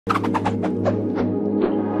Hello,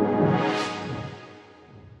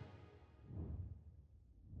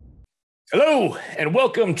 and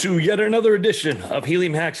welcome to yet another edition of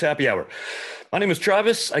Helium Hacks Happy Hour. My name is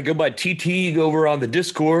Travis. I go by TT over on the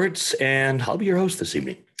Discords, and I'll be your host this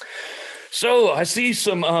evening. So I see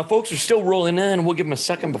some folks are still rolling in. We'll give them a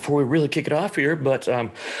second before we really kick it off here, but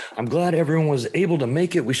I'm glad everyone was able to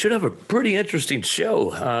make it. We should have a pretty interesting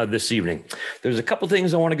show this evening. There's a couple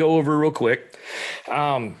things I want to go over real quick.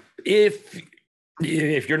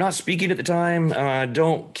 If you're not speaking at the time,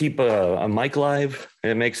 don't keep a mic live.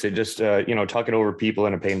 It makes it just, talking over people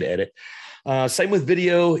and a pain to edit. Same with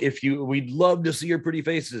video. We'd love to see your pretty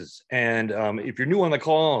faces. And if you're new on the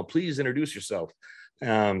call, please introduce yourself.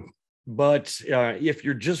 But if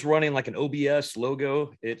you're just running like an OBS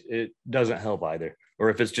logo, it doesn't help either. Or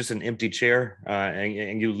if it's just an empty chair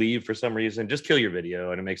and you leave for some reason, just kill your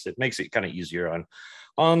video, and it makes it kind of easier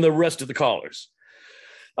on the rest of the callers.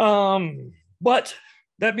 But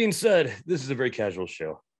that being said, this is a very casual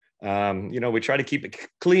show. We try to keep it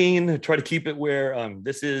clean, try to keep it where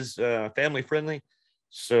this is family friendly.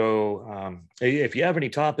 So if you have any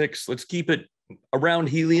topics, let's keep it around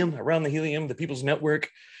the Helium, the People's Network.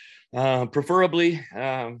 Preferably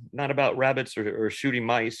not about rabbits or shooting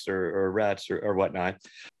mice or rats or whatnot.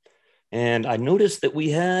 And I noticed that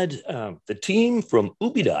we had the team from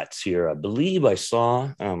Ubidots here. I believe I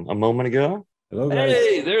saw a moment ago. Hello, guys.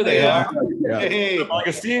 Hey, there they are. Yeah. Hey,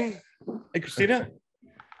 Augustine. Hey, Christina.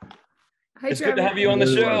 Hi, it's Travis. good to have you on the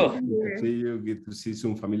show. Good to see you. Good to see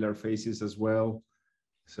some familiar faces as well.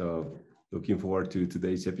 So looking forward to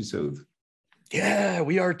today's episode. Yeah,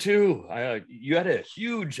 we are too. You had a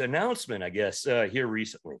huge announcement, I guess, here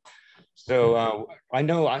recently. So I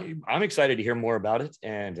know I'm excited to hear more about it.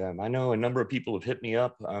 And I know a number of people have hit me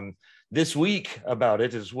up this week about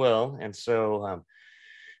it as well. And so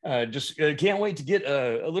just can't wait to get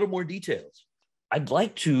a little more details. I'd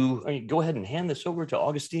like to go ahead and hand this over to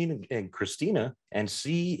Augustine and Christina and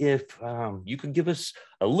see if you could give us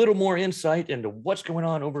a little more insight into what's going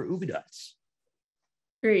on over Ubidots.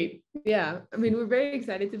 Great. Yeah. I mean, we're very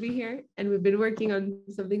excited to be here, and we've been working on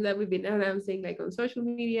something that we've been announcing like on social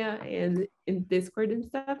media and in Discord and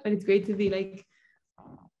stuff. And it's great to be like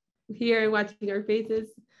here and watching our faces.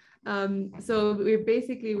 So we're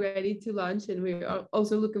basically ready to launch, and we're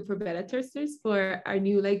also looking for beta testers for our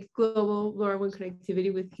new like global LoRaWAN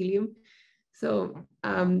connectivity with Helium. So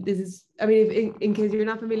this is, I mean, in case you're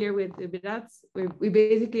not familiar with Ubidots, we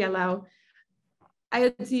basically allow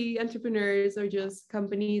IoT entrepreneurs or just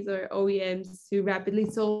companies or OEMs to rapidly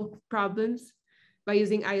solve problems by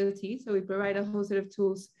using IoT. So we provide a whole set of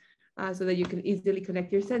tools so that you can easily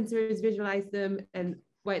connect your sensors, visualize them, and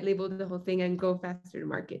white label the whole thing and go faster to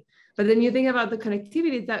market. But the new thing about the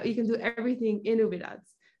connectivity is that you can do everything in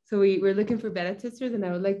Ubidots. So we're looking for beta testers, and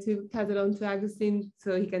I would like to pass it on to Agustin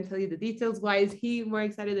so he can tell you the details. Why is he more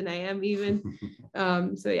excited than I am even?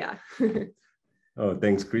 So yeah. Oh,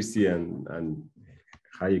 thanks, Christy, and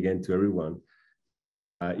hi again to everyone.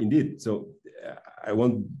 Indeed, so I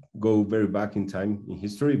won't go very back in time in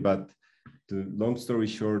history, but the long story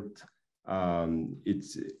short,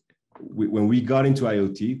 when we got into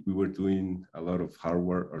IoT, we were doing a lot of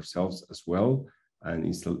hardware ourselves as well, and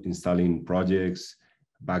installing projects.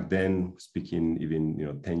 Back then, speaking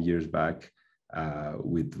even 10 years back,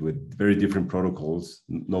 with very different protocols,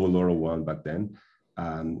 no LoRaWAN back then.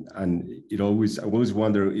 And I always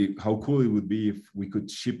wonder how cool it would be if we could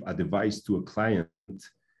ship a device to a client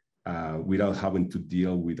without having to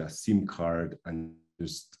deal with a SIM card and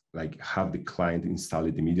just like have the client install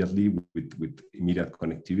it immediately with immediate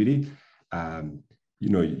connectivity.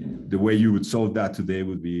 The way you would solve that today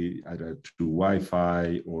would be either through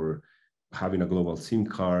Wi-Fi or having a global SIM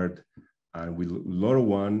card. And with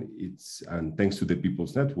LoRaWAN, and thanks to the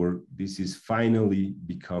People's Network, this is finally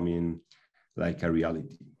becoming like a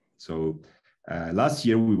reality. So last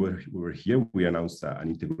year we were here, we announced an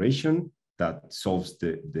integration that solves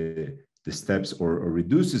the steps or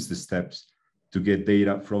reduces the steps to get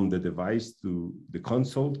data from the device to the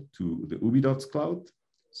console to the Ubidots cloud.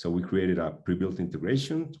 So we created a pre-built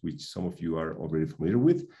integration, which some of you are already familiar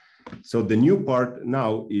with. So the new part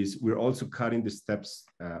now is we're also cutting the steps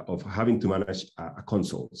of having to manage a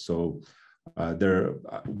console. So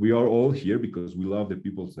we are all here because we love the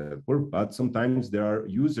People's Network, but sometimes there are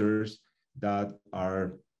users that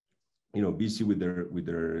are busy with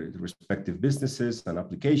their respective businesses and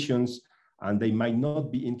applications, and they might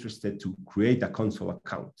not be interested to create a console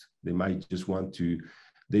account. They might just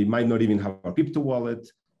they might not even have a crypto wallet.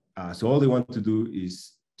 So all they want to do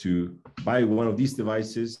is to buy one of these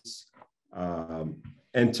devices,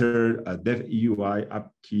 enter a Dev EUI,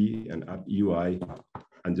 App Key, and App EUI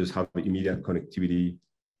and just have immediate connectivity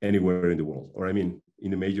anywhere in the world, or I mean,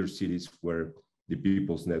 in the major cities where the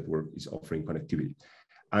people's network is offering connectivity.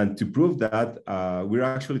 And to prove that, we're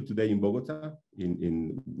actually today in Bogota.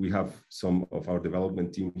 We have some of our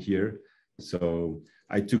development team here. So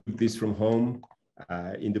I took this from home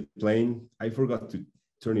in the plane. I forgot to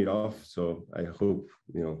turn it off. So I hope,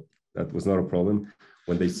 that was not a problem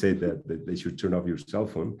when they said that they should turn off your cell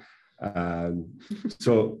phone.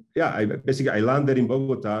 So yeah, I landed in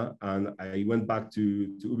Bogota and I went back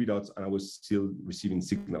to Ubidots and I was still receiving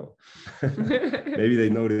signal. Maybe they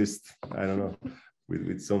noticed, I don't know,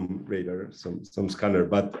 with some radar, some scanner,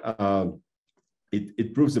 but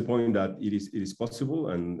it proves the point that it is possible.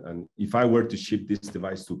 And if I were to ship this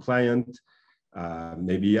device to a client,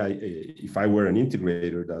 maybe if I were an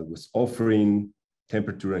integrator that was offering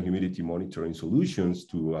temperature and humidity monitoring solutions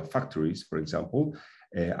to factories, for example,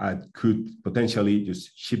 I could potentially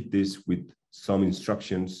just ship this with some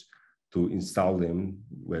instructions to install them,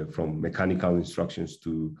 from mechanical instructions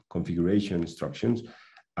to configuration instructions,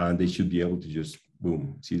 and they should be able to just,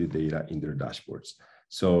 boom, see the data in their dashboards.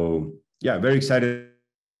 So yeah, very excited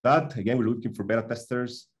about that. Again, we're looking for beta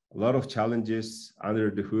testers, a lot of challenges under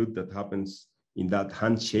the hood that happens in that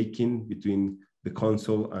handshaking between the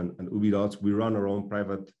console and Ubidots. We run our own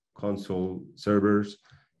private console servers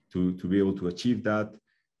to be able to achieve that.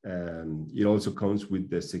 It also comes with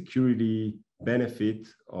the security benefit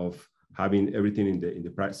of having everything in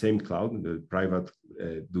the same cloud, in the private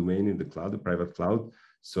domain in the cloud, the private cloud.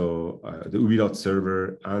 So the Ubidots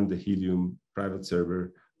server and the Helium private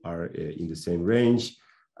server are in the same range.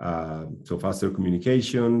 So faster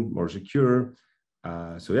communication, more secure.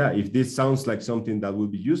 So yeah, if this sounds like something that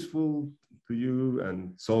would be useful to you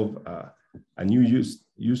and solve a new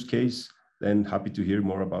use case, then happy to hear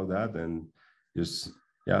more about that, and just,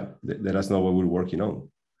 yeah, let us know what we're working on.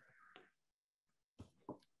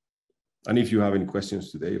 And if you have any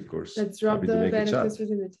questions today, of course, let's drop the beta testers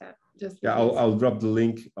in the chat. Yeah, I'll drop the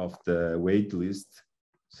link of the wait list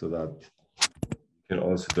so that you can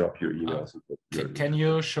also drop your emails. Can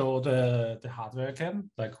you show the hardware again?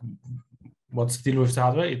 Like, what's the deal with the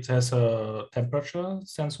hardware? It has a temperature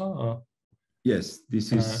sensor? Or? Yes,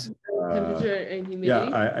 this is temperature and humidity.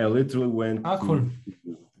 Yeah, I literally went cool. to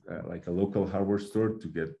like a local hardware store to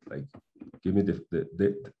get, like, give me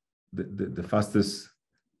the fastest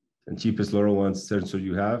and cheapest LoRaWAN sensor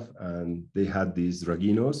you have, and they had these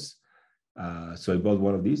Draginos. So I bought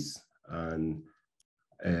one of these, and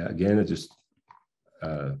again, I just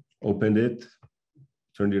opened it,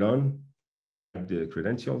 turned it on, the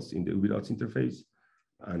credentials in the Ubidots interface,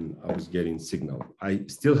 and I was getting signal. I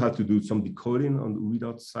still had to do some decoding on the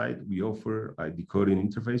Ubidots side. We offer a decoding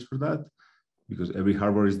interface for that because every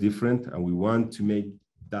hardware is different, and we want to make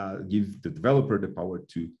that, give the developer the power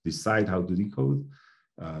to decide how to decode.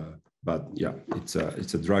 But yeah, it's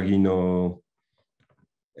a Dragino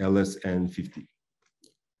LSN50.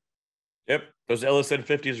 Yep, those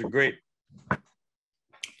LSN50s are great.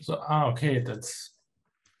 So okay, that's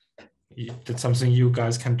something you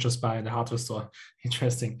guys can just buy in the hardware store.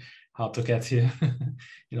 Interesting how to get here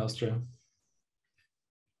in Austria.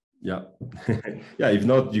 Yeah, yeah. If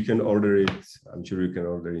not, you can order it. I'm sure you can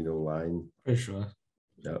order it online. For sure.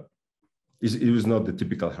 Yeah, it was not the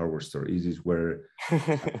typical hardware store. It is where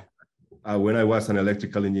when I was an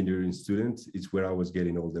electrical engineering student, it's where I was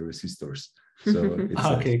getting all the resistors. So it's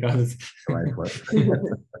okay, got it. Right one.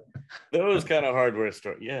 Those kind of hardware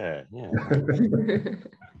store. Yeah, yeah.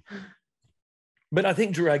 But I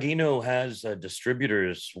think Dragino has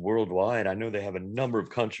distributors worldwide. I know they have a number of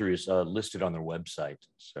countries listed on their website.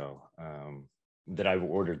 So that I've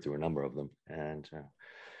ordered through a number of them. And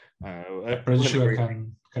I'm pretty sure I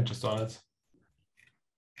can just order it.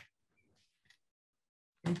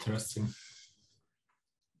 Interesting.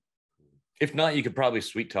 If not, you could probably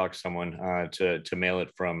sweet talk someone to mail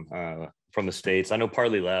it from the States. I know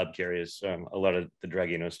Parley Lab carries a lot of the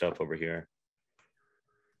Dragino stuff over here.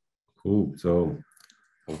 Cool. So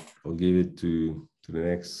I'll give it to the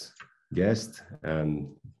next guest and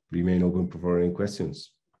remain open for any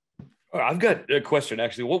questions. I've got a question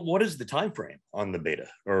actually. What is the time frame on the beta,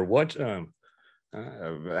 or what?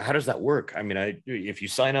 How does that work? I mean, if you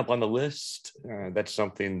sign up on the list, that's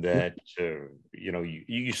something that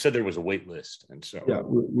you said there was a wait list, and so yeah,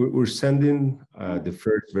 we're sending the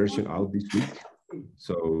first version out this week,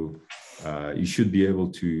 so you should be able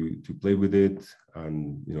to play with it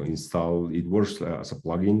and install. It works as a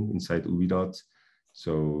plugin inside Ubidots,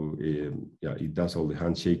 so yeah, it does all the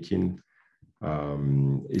handshaking.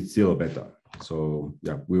 It's still a beta. So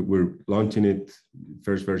yeah, we're launching it,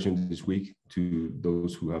 first version this week, to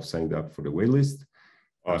those who have signed up for the waitlist.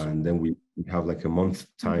 Awesome. And then we we have like a month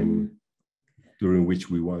time during which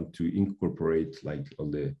we want to incorporate like all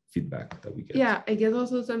the feedback that we get. Yeah, I guess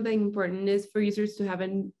also something important is for users to have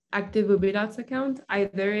an active Ubidots account,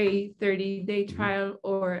 either a 30-day trial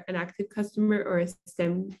or an active customer or a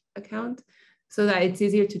STEM account, so that it's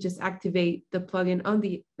easier to just activate the plugin on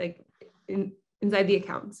the inside the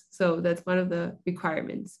accounts. So that's one of the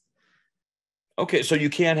requirements. Okay, so you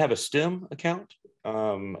can have a STEM account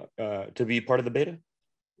to be part of the beta?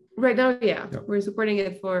 Right now, yeah. We're supporting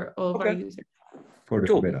it for all of our users. For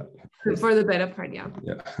the beta. For the beta part, yeah.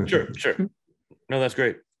 Sure. No, that's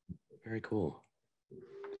great. Very cool.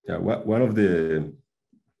 Yeah, one of the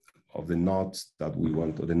knobs that we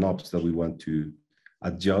want, or the knobs that we want to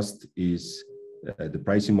adjust is the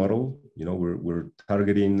pricing model. You know, we're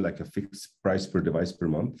targeting like a fixed price per device per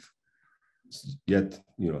month, yet,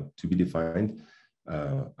 you know, to be defined.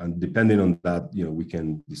 And depending on that, you know, we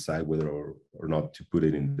can decide whether or not to put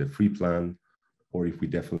it in the free plan, or if we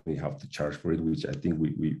definitely have to charge for it, which I think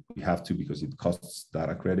we have to, because it costs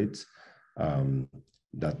data credits.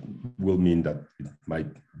 That will mean that it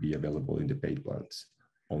might be available in the paid plans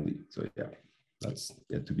only. So yeah, that's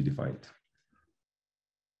yet to be defined.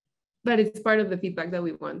 But it's part of the feedback that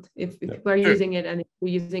we want. If people are using it, and if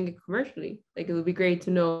we're using it commercially, like, it would be great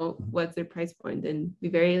to know what's their price point and be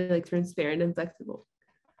very like transparent and flexible.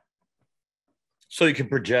 So you can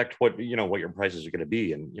project what your prices are going to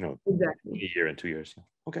be in, exactly, a year and 2 years.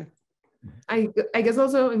 Okay. I guess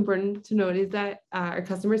also important to note is that our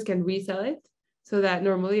customers can resell it, so that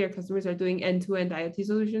normally our customers are doing end-to-end IoT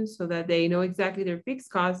solutions, so that they know exactly their fixed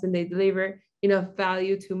costs and they deliver enough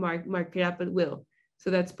value to mark it up at will. So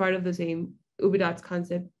that's part of the same Ubidots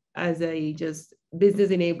concept as a just business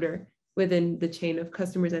enabler within the chain of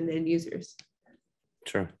customers and end users.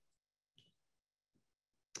 Sure.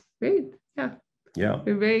 Great. Yeah.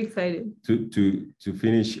 We're very excited. To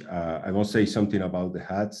finish, I must say something about the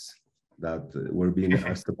hats that were being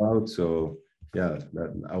asked about. So yeah,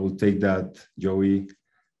 I will take that, Joey,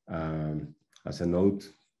 as a note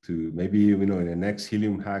to maybe, in the next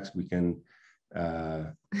Helium hacks, we can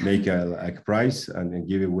make a price and then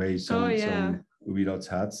give away some Ubidots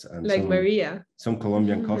hats and like Maria. Some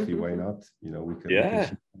Colombian coffee. Why not? We can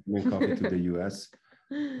ship Colombian coffee to the US.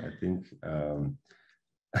 I think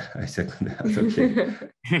I second that. Okay.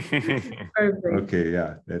 Perfect. Okay.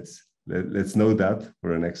 Yeah. Let's know that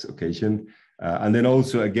for the next occasion. And then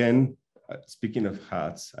also, again, speaking of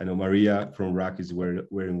hats, I know Maria from RAC is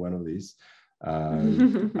wearing one of these.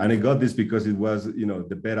 And I got this because it was,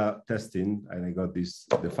 the beta testing, and I got this,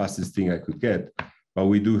 the fastest thing I could get. But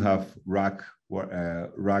we do have rack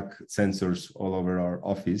sensors all over our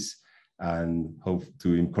office, and hope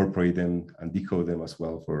to incorporate them and decode them as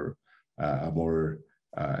well for a more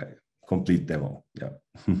complete demo. Yeah.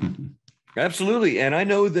 Absolutely. And I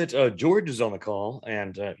know that George is on the call,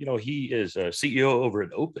 and he is a CEO over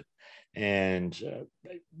at Open. And the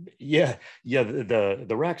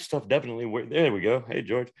rack stuff definitely worked. There we go. Hey,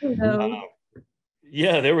 George.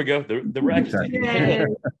 Yeah, there we go. The rack is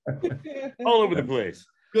all over the place.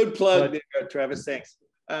 Good plug there, Travis. Thanks.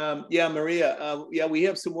 Maria. We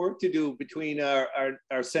have some work to do between our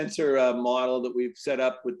sensor model that we've set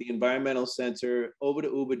up with the environmental sensor over to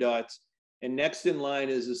Ubidots, and next in line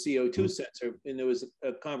is a CO2 sensor. And there was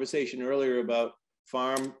a conversation earlier about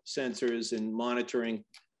farm sensors and monitoring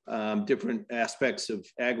different aspects of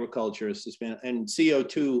agriculture, and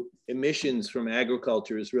CO2 emissions from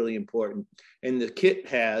agriculture is really important. And the kit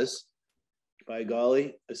has, by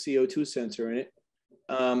golly, a CO2 sensor in it.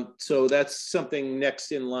 So that's something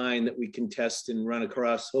next in line that we can test and run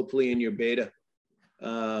across, hopefully in your beta,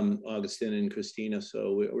 Augustin and Christina.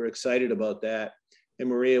 So we're excited about that. And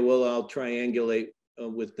Maria, I'll triangulate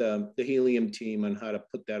with the Helium team on how to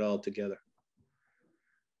put that all together.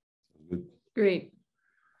 Great.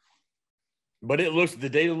 But the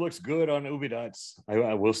data looks good on Ubidots.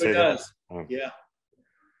 I will say that. Yeah.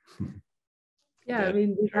 Yeah, I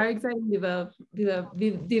mean, these are exciting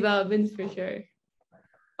developments for sure.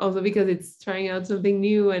 Also because it's trying out something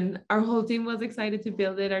new, and our whole team was excited to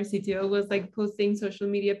build it. Our CTO was like posting social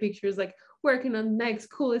media pictures, like working on the next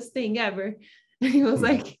coolest thing ever. And he was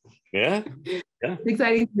like, it's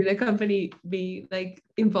exciting to see the company be like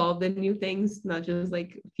involved in new things, not just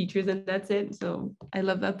like features and that's it. So I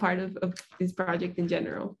love that part of this project in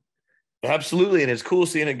general. Absolutely. And it's cool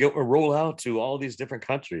seeing it roll out to all these different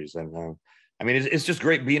countries. And I mean, it's just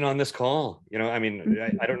great being on this call. I mean,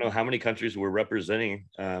 I don't know how many countries we're representing,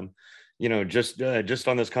 just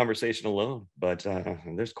on this conversation alone, but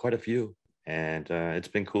there's quite a few. And it's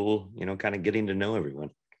been cool, kind of getting to know everyone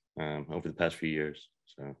over the past few years.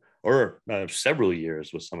 So, or several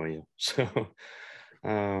years with some of you. So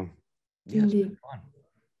Yeah, it's been fun.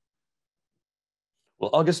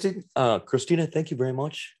 Well, Augustine, Christina, thank you very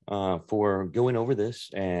much for going over this.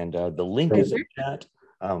 And the link is in the chat.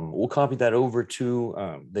 We'll copy that over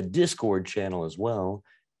to the Discord channel as well.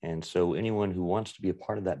 And so anyone who wants to be a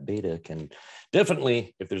part of that beta can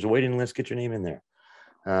definitely, if there's a waiting list, get your name in there.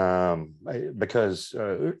 Because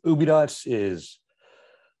Ubidots is,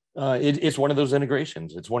 it's one of those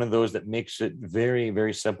integrations. It's one of those that makes it very,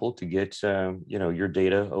 very simple to get, your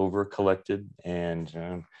data over collected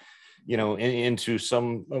and, into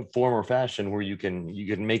some form or fashion where you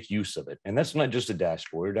can make use of it. And that's not just a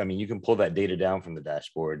dashboard. I mean, you can pull that data down from the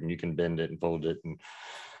dashboard and you can bend it and fold it and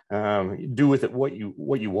do with it what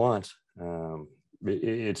you want.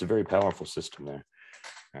 It's a very powerful system there.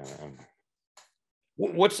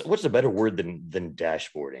 What's a better word than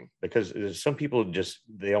dashboarding? Because some people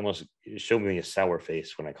they almost show me a sour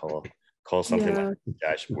face when I call something like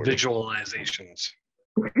dashboarding. Visualizations.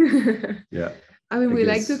 Yeah. I mean, we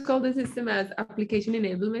like to call the system as application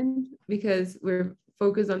enablement because we're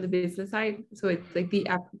focused on the business side. So it's like the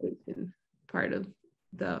application part of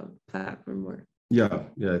the platform more. Yeah,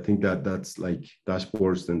 I think that's like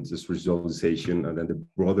dashboards and just visualization. And then the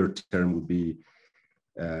broader term would be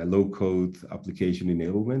low-code application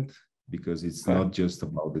enablement, because it's not just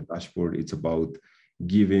about the dashboard. It's about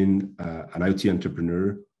giving an IoT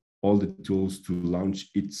entrepreneur all the tools to launch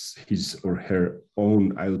his or her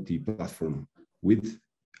own IoT platform with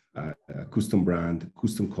a custom brand,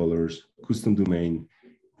 custom colors, custom domain,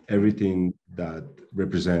 everything that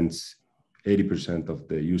represents 80% of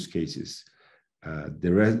the use cases.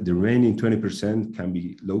 The remaining 20% can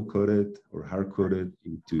be low-coded or hard-coded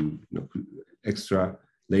into extra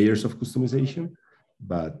layers of customization,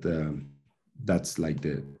 but that's like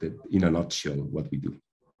the in a nutshell what we do.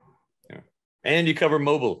 And you cover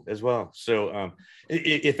mobile as well. So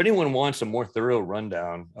if anyone wants a more thorough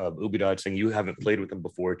rundown of Ubidots and you haven't played with them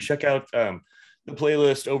before, check out the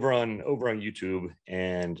playlist over on YouTube.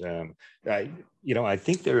 And I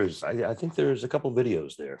think there's a couple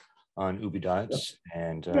videos there on Ubidots.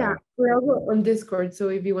 And we're also on Discord. So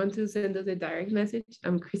if you want to send us a direct message,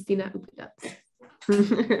 I'm Christina Ubidots.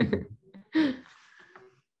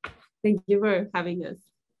 Thank you for having us.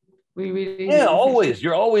 We really always.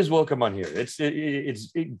 You're always welcome on here.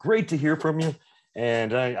 It's great to hear from you,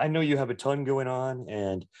 and I know you have a ton going on,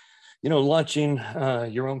 and launching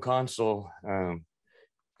your own console,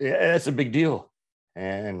 that's a big deal.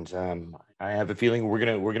 And I have a feeling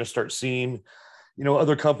we're gonna start seeing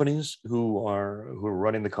other companies who are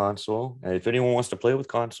running the console. If anyone wants to play with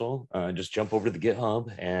console, just jump over to the GitHub,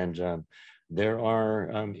 and there are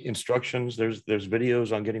instructions. There's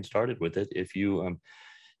videos on getting started with it.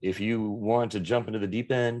 If you want to jump into the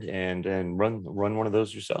deep end and run one of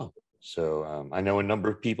those yourself. So I know a number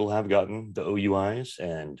of people have gotten the OUIs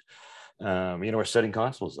and are setting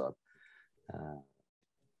consoles up.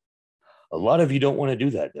 A lot of you don't want to do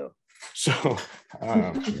that though. So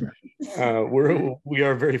we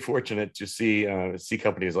are very fortunate to see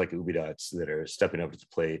companies like Ubidots that are stepping up to the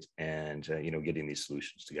plate and getting these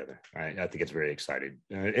solutions together. I think it's very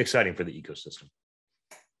exciting for the ecosystem.